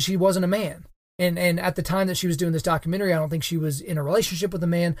movement because she wasn't a man. And at the time that she was doing this documentary, I don't think she was in a relationship with a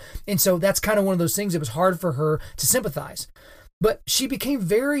man. And so that's kind of one of those things. It was hard for her to sympathize. But she became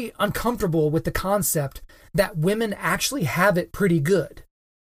very uncomfortable with the concept that women actually have it pretty good.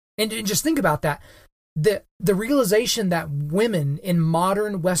 And just think about that. The realization that women in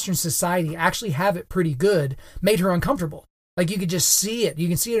modern Western society actually have it pretty good made her uncomfortable. Like, you could just see it. You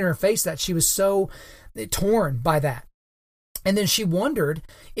can see it in her face that she was so torn by that. And then she wondered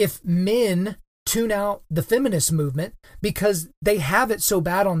if men tune out the feminist movement because they have it so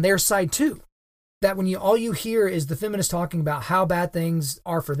bad on their side too. That when all you hear is the feminists talking about how bad things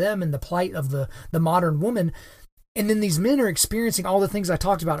are for them and the plight of the modern woman. And then these men are experiencing all the things I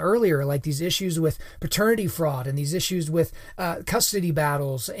talked about earlier, like these issues with paternity fraud and these issues with custody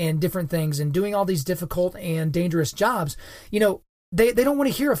battles and different things, and doing all these difficult and dangerous jobs. You know, they don't want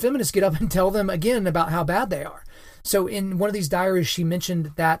to hear a feminist get up and tell them again about how bad they are. So in one of these diaries, she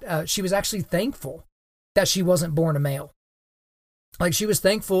mentioned that she was actually thankful that she wasn't born a male. Like, she was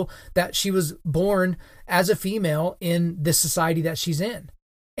thankful that she was born as a female in this society that she's in.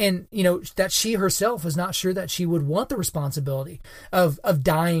 And, you know, that she herself was not sure that she would want the responsibility of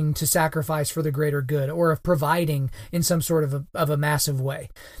dying to sacrifice for the greater good, or of providing in some sort of a massive way.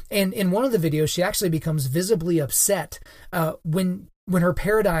 And in one of the videos, she actually becomes visibly upset when her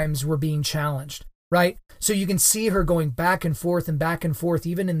paradigms were being challenged. Right? So you can see her going back and forth,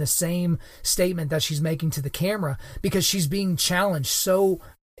 even in the same statement that she's making to the camera, because she's being challenged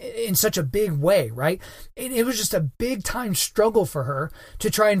in such a big way, right? It was just a big time struggle for her to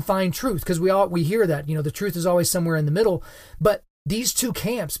try and find truth, because we hear that, you know, the truth is always somewhere in the middle. But these two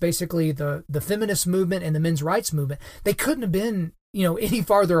camps, basically the feminist movement and the men's rights movement, they couldn't have been, you know, any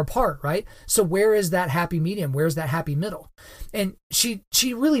farther apart, right? So where is that happy medium? Where's that happy middle? And she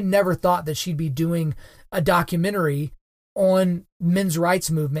really never thought that she'd be doing a documentary on men's rights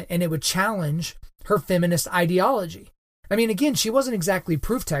movement and it would challenge her feminist ideology. I mean, again, she wasn't exactly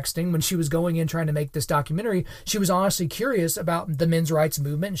proof texting when she was going in trying to make this documentary. She was honestly curious about the men's rights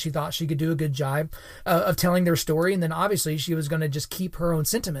movement, and she thought she could do a good job of telling their story. And then obviously she was going to just keep her own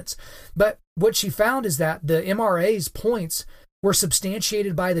sentiments. But what she found is that the MRA's points were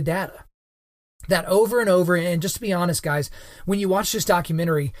substantiated by the data. That over and over, and just to be honest, guys, when you watch this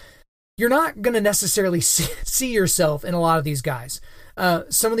documentary, you're not going to necessarily see yourself in a lot of these guys.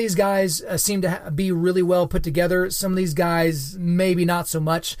 Some of these guys seem to be really well put together. Some of these guys, maybe not so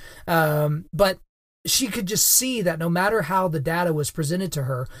much. But she could just see that no matter how the data was presented to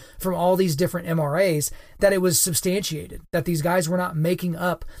her from all these different MRAs, that it was substantiated, that these guys were not making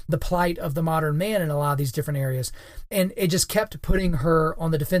up the plight of the modern man in a lot of these different areas. And it just kept putting her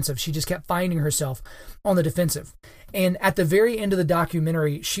on the defensive. She just kept finding herself on the defensive. And at the very end of the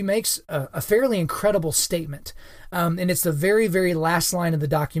documentary, she makes a fairly incredible statement. And it's the very, very last line of the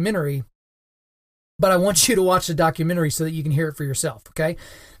documentary. But I want you to watch the documentary so that you can hear it for yourself, okay?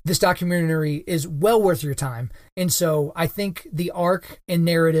 This documentary is well worth your time. And so I think the arc and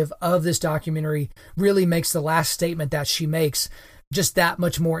narrative of this documentary really makes the last statement that she makes just that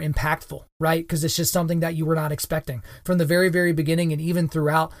much more impactful, right? Because it's just something that you were not expecting. From the very, very beginning, and even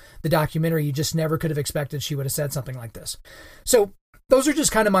throughout the documentary, you just never could have expected she would have said something like this. So those are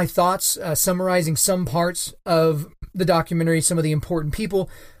just kind of my thoughts, summarizing some parts of the documentary, some of the important people,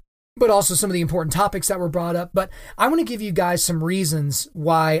 but also some of the important topics that were brought up. But I want to give you guys some reasons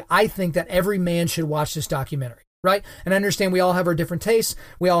why I think that every man should watch this documentary, right? And I understand we all have our different tastes.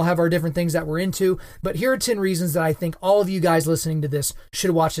 We all have our different things that we're into. But here are 10 reasons that I think all of you guys listening to this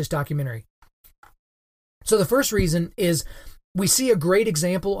should watch this documentary. So the first reason is we see a great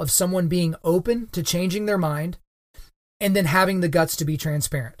example of someone being open to changing their mind and then having the guts to be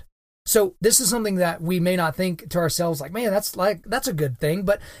transparent. So this is something that we may not think to ourselves like, man, that's a good thing.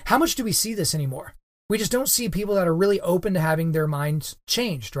 But how much do we see this anymore? We just don't see people that are really open to having their minds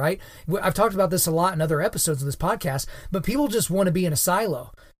changed, right? I've talked about this a lot in other episodes of this podcast, but people just want to be in a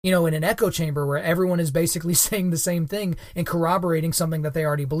silo, in an echo chamber where everyone is basically saying the same thing and corroborating something that they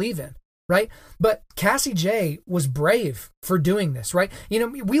already believe in, right? But Cassie Jaye was brave for doing this, right?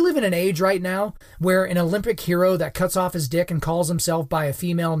 We live in an age right now where an Olympic hero that cuts off his dick and calls himself by a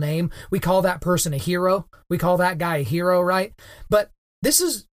female name, we call that person a hero. We call that guy a hero, right? But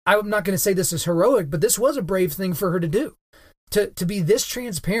I'm not going to say this is heroic, but this was a brave thing for her to do. To be this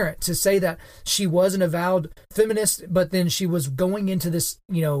transparent, to say that she was an avowed feminist, but then she was going into this,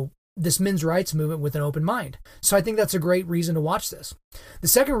 this men's rights movement with an open mind. So I think that's a great reason to watch this. The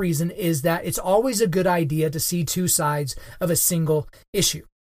second reason is that it's always a good idea to see two sides of a single issue.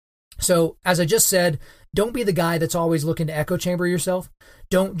 So as I just said, don't be the guy that's always looking to echo chamber yourself.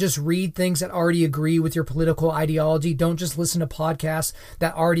 Don't just read things that already agree with your political ideology. Don't just listen to podcasts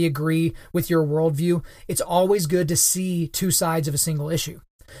that already agree with your worldview. It's always good to see two sides of a single issue.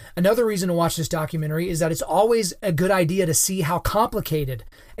 Another reason to watch this documentary is that it's always a good idea to see how complicated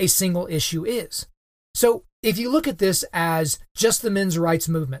a single issue is. So if you look at this as just the men's rights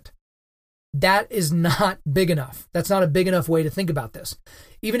movement, that is not big enough. That's not a big enough way to think about this.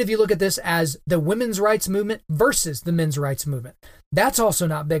 Even if you look at this as the women's rights movement versus the men's rights movement, that's also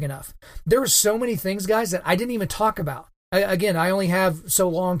not big enough. There are so many things, guys, that I didn't even talk about. Again, I only have so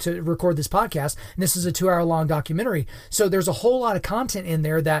long to record this podcast, and this is a 2-hour-long documentary. So there's a whole lot of content in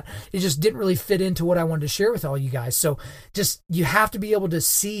there that it just didn't really fit into what I wanted to share with all you guys. So just, you have to be able to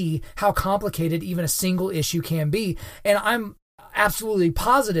see how complicated even a single issue can be. And I'm absolutely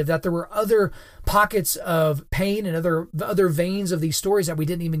positive that there were other pockets of pain and other veins of these stories that we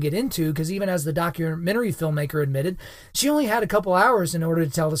didn't even get into, because even as the documentary filmmaker admitted, she only had a couple hours in order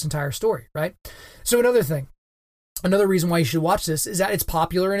to tell this entire story, right? So another reason why you should watch this is that it's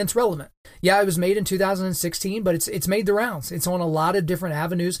popular and it's relevant. Yeah, it was made in 2016, but it's made the rounds. It's on a lot of different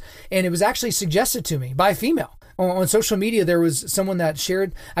avenues, and it was actually suggested to me by a female. On social media, there was someone that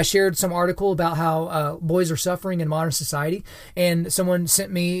I shared some article about how boys are suffering in modern society, and someone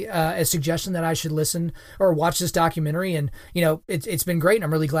sent me a suggestion that I should listen or watch this documentary, and it's been great, and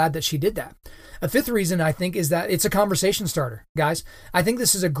I'm really glad that she did that. A fifth reason, I think, is that it's a conversation starter, guys. I think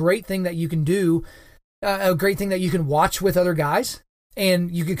this is a great thing that you can do, a great thing that you can watch with other guys, and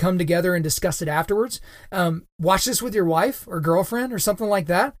you could come together and discuss it afterwards. Watch this with your wife or girlfriend or something like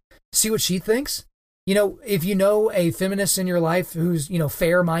that. See what she thinks. If you know a feminist in your life who's,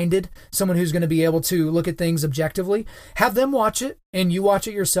 fair-minded, someone who's going to be able to look at things objectively, have them watch it and you watch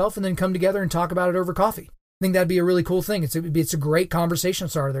it yourself, and then come together and talk about it over coffee. I think that'd be a really cool thing. It's a great conversation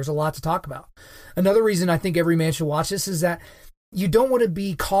starter. There's a lot to talk about. Another reason I think every man should watch this is that you don't want to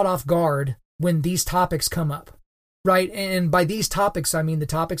be caught off guard when these topics come up, right? And by these topics, I mean the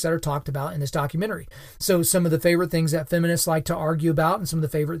topics that are talked about in this documentary. So some of the favorite things that feminists like to argue about, and some of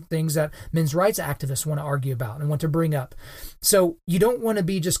the favorite things that men's rights activists want to argue about and want to bring up. So you don't want to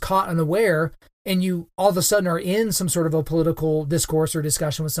be just caught unaware and you all of a sudden are in some sort of a political discourse or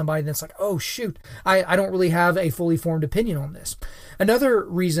discussion with somebody that's like, oh shoot, I don't really have a fully formed opinion on this. Another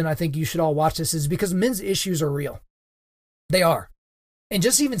reason I think you should all watch this is because men's issues are real. They are. And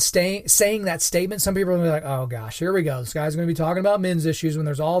just even saying that statement, some people are going to be like, oh gosh, here we go. This guy's going to be talking about men's issues when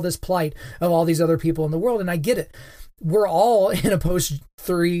there's all this plight of all these other people in the world. And I get it. We're all in a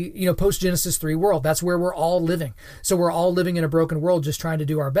post-Genesis 3 world. That's where we're all living. So we're all living in a broken world, just trying to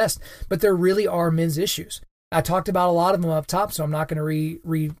do our best. But there really are men's issues. I talked about a lot of them up top, so I'm not going to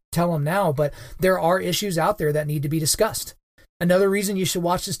retell them now, but there are issues out there that need to be discussed. Another reason you should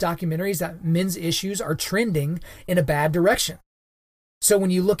watch this documentary is that men's issues are trending in a bad direction. So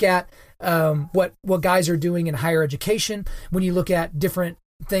when you look at what guys are doing in higher education, when you look at different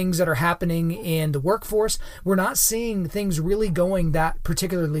things that are happening in the workforce, we're not seeing things really going that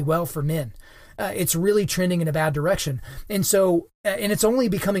particularly well for men. It's really trending in a bad direction. And so, and it's only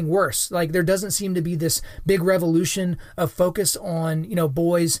becoming worse. Like there doesn't seem to be this big revolution of focus on,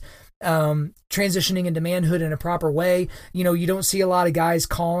 boys transitioning into manhood in a proper way. You don't see a lot of guys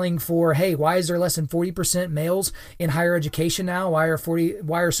calling for, hey, why is there less than 40% males in higher education now? Why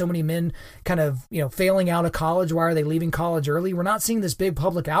are so many men kind of, failing out of college? Why are they leaving college early? We're not seeing this big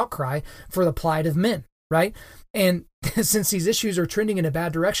public outcry for the plight of men, right? And since these issues are trending in a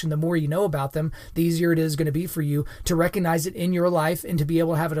bad direction, the more you know about them, the easier it is going to be for you to recognize it in your life and to be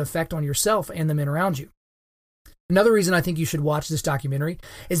able to have an effect on yourself and the men around you. Another reason I think you should watch this documentary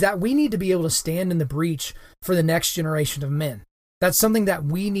is that we need to be able to stand in the breach for the next generation of men. That's something that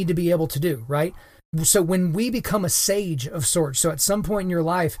we need to be able to do, right? So when we become a sage of sorts, so at some point in your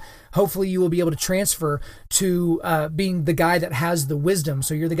life, hopefully you will be able to transfer to being the guy that has the wisdom.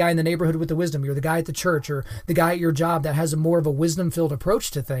 So you're the guy in the neighborhood with the wisdom. You're the guy at the church or the guy at your job that has a more of a wisdom-filled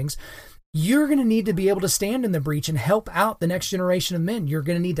approach to things. You're going to need to be able to stand in the breach and help out the next generation of men. You're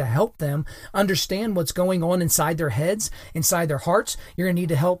going to need to help them understand what's going on inside their heads, inside their hearts. You're going to need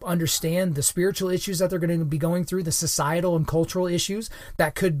to help understand the spiritual issues that they're going to be going through, the societal and cultural issues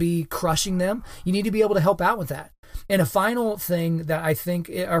that could be crushing them. You need to be able to help out with that. And a final thing that I think,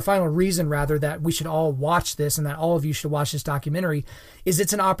 or final reason rather, that we should all watch this and that all of you should watch this documentary is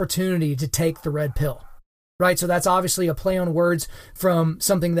it's an opportunity to take the red pill. Right, so that's obviously a play on words from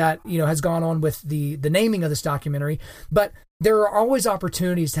something that has gone on with the naming of this documentary. But there are always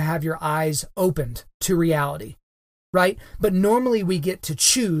opportunities to have your eyes opened to reality, right? But normally we get to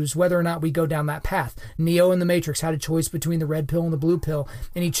choose whether or not we go down that path. Neo in the Matrix had a choice between the red pill and the blue pill,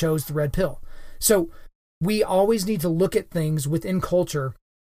 and he chose the red pill. So we always need to look at things within culture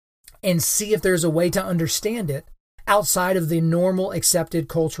and see if there's a way to understand it outside of the normal accepted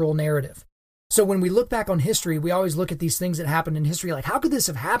cultural narrative. So when we look back on history, we always look at these things that happened in history, like how could this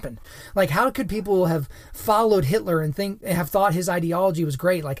have happened? Like how could people have followed Hitler and have thought his ideology was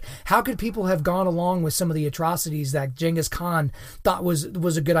great? Like how could people have gone along with some of the atrocities that Genghis Khan thought was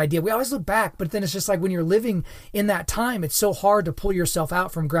a good idea? We always look back, but then it's just like when you're living in that time, it's so hard to pull yourself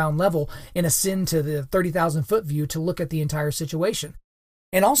out from ground level and ascend to the 30,000 foot view to look at the entire situation.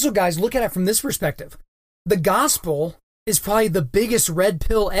 And also, guys, look at it from this perspective. The gospel is probably the biggest red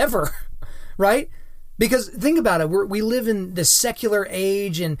pill ever. Right? Because think about it, we live in this secular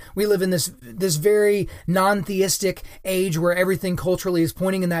age and we live in this very non-theistic age where everything culturally is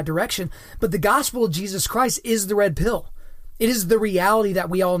pointing in that direction. But the gospel of Jesus Christ is the red pill. It is the reality that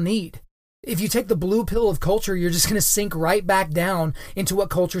we all need. If you take the blue pill of culture, you're just going to sink right back down into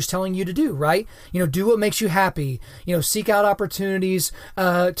what culture's telling you to do, right? Do what makes you happy. Seek out opportunities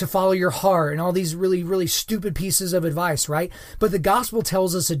to follow your heart and all these really, really stupid pieces of advice, right? But the gospel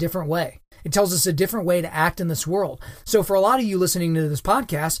tells us a different way. It tells us a different way to act in this world. So for a lot of you listening to this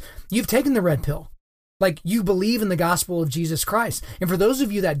podcast, you've taken the red pill. Like you believe in the gospel of Jesus Christ. And for those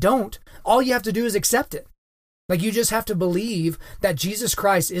of you that don't, all you have to do is accept it. Like you just have to believe that Jesus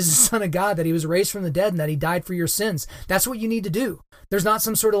Christ is the Son of God, that he was raised from the dead and that he died for your sins. That's what you need to do. There's not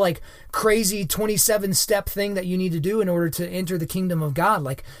some sort of like crazy 27-step thing that you need to do in order to enter the kingdom of God.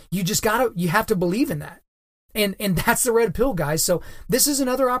 Like you have to believe in that. And that's the red pill, guys. So this is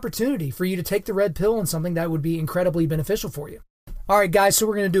another opportunity for you to take the red pill and something that would be incredibly beneficial for you. All right, guys, so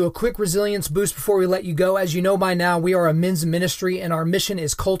we're going to do a quick resilience boost before we let you go. As you know by now, we are a men's ministry, and our mission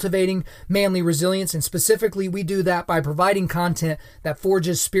is cultivating manly resilience. And specifically, we do that by providing content that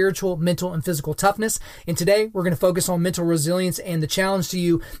forges spiritual, mental, and physical toughness. And today, we're going to focus on mental resilience, and the challenge to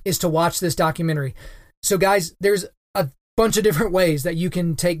you is to watch this documentary. So, guys, there's a bunch of different ways that you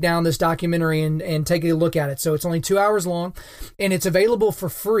can take down this documentary and take a look at it. So it's only 2 hours long and it's available for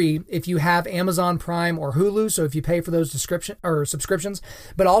free if you have Amazon Prime or Hulu. So if you pay for those subscriptions,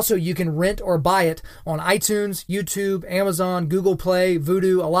 but also you can rent or buy it on iTunes, YouTube, Amazon, Google Play,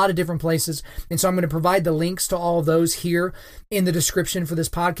 Vudu, a lot of different places. And so I'm going to provide the links to all of those here in the description for this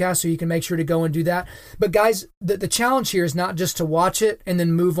podcast, so you can make sure to go and do that. But guys, the challenge here is not just to watch it and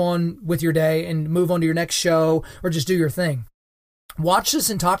then move on with your day and move on to your next show or just do your thing. Watch this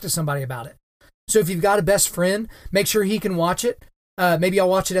and talk to somebody about it. So if you've got a best friend, make sure he can watch it. Maybe I'll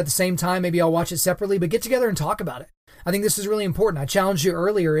watch it at the same time. Maybe I'll watch it separately, but get together and talk about it. I think this is really important. I challenged you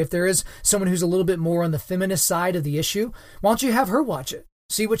earlier, if there is someone who's a little bit more on the feminist side of the issue, why don't you have her watch it?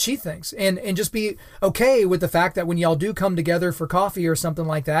 See what she thinks and just be okay with the fact that when y'all do come together for coffee or something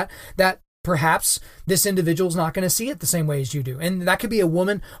like that, that perhaps this individual's not going to see it the same way as you do. And that could be a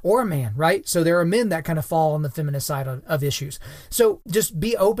woman or a man, right? So there are men that kind of fall on the feminist side of issues. So just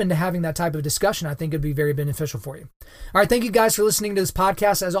be open to having that type of discussion. I think it'd be very beneficial for you. All right. Thank you guys for listening to this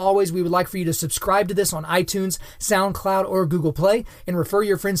podcast. As always, we would like for you to subscribe to this on iTunes, SoundCloud, or Google Play, and refer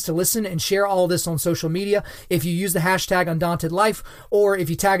your friends to listen and share all of this on social media. If you use the hashtag #UndauntedLife, or if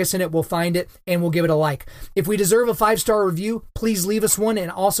you tag us in it, we'll find it and we'll give it a like. If we deserve a 5-star review, please leave us one. And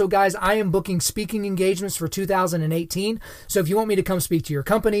also, guys, I am booking speaking engagements for 2018. So if you want me to come speak to your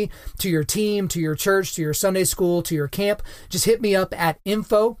company, to your team, to your church, to your Sunday school, to your camp, just hit me up at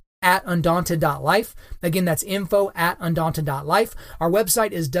info info@undaunted.life. Again, that's info@undaunted.life. Our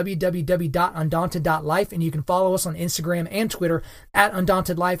website is www.undaunted.life, and you can follow us on Instagram and Twitter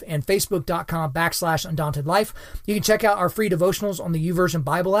 @undauntedlife and facebook.com/undauntedlife. You can check out our free devotionals on the YouVersion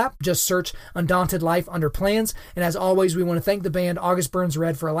Bible app. Just search Undaunted Life under plans. And as always, we want to thank the band August Burns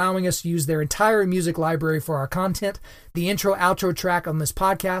Red for allowing us to use their entire music library for our content. The intro-outro track on this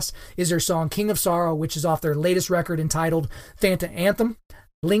podcast is their song King of Sorrow, which is off their latest record entitled Fanta Anthem.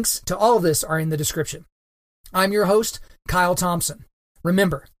 Links to all of this are in the description. I'm your host, Kyle Thompson.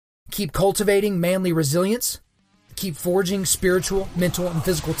 Remember, keep cultivating manly resilience, keep forging spiritual, mental, and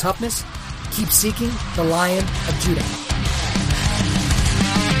physical toughness, keep seeking the Lion of Judah.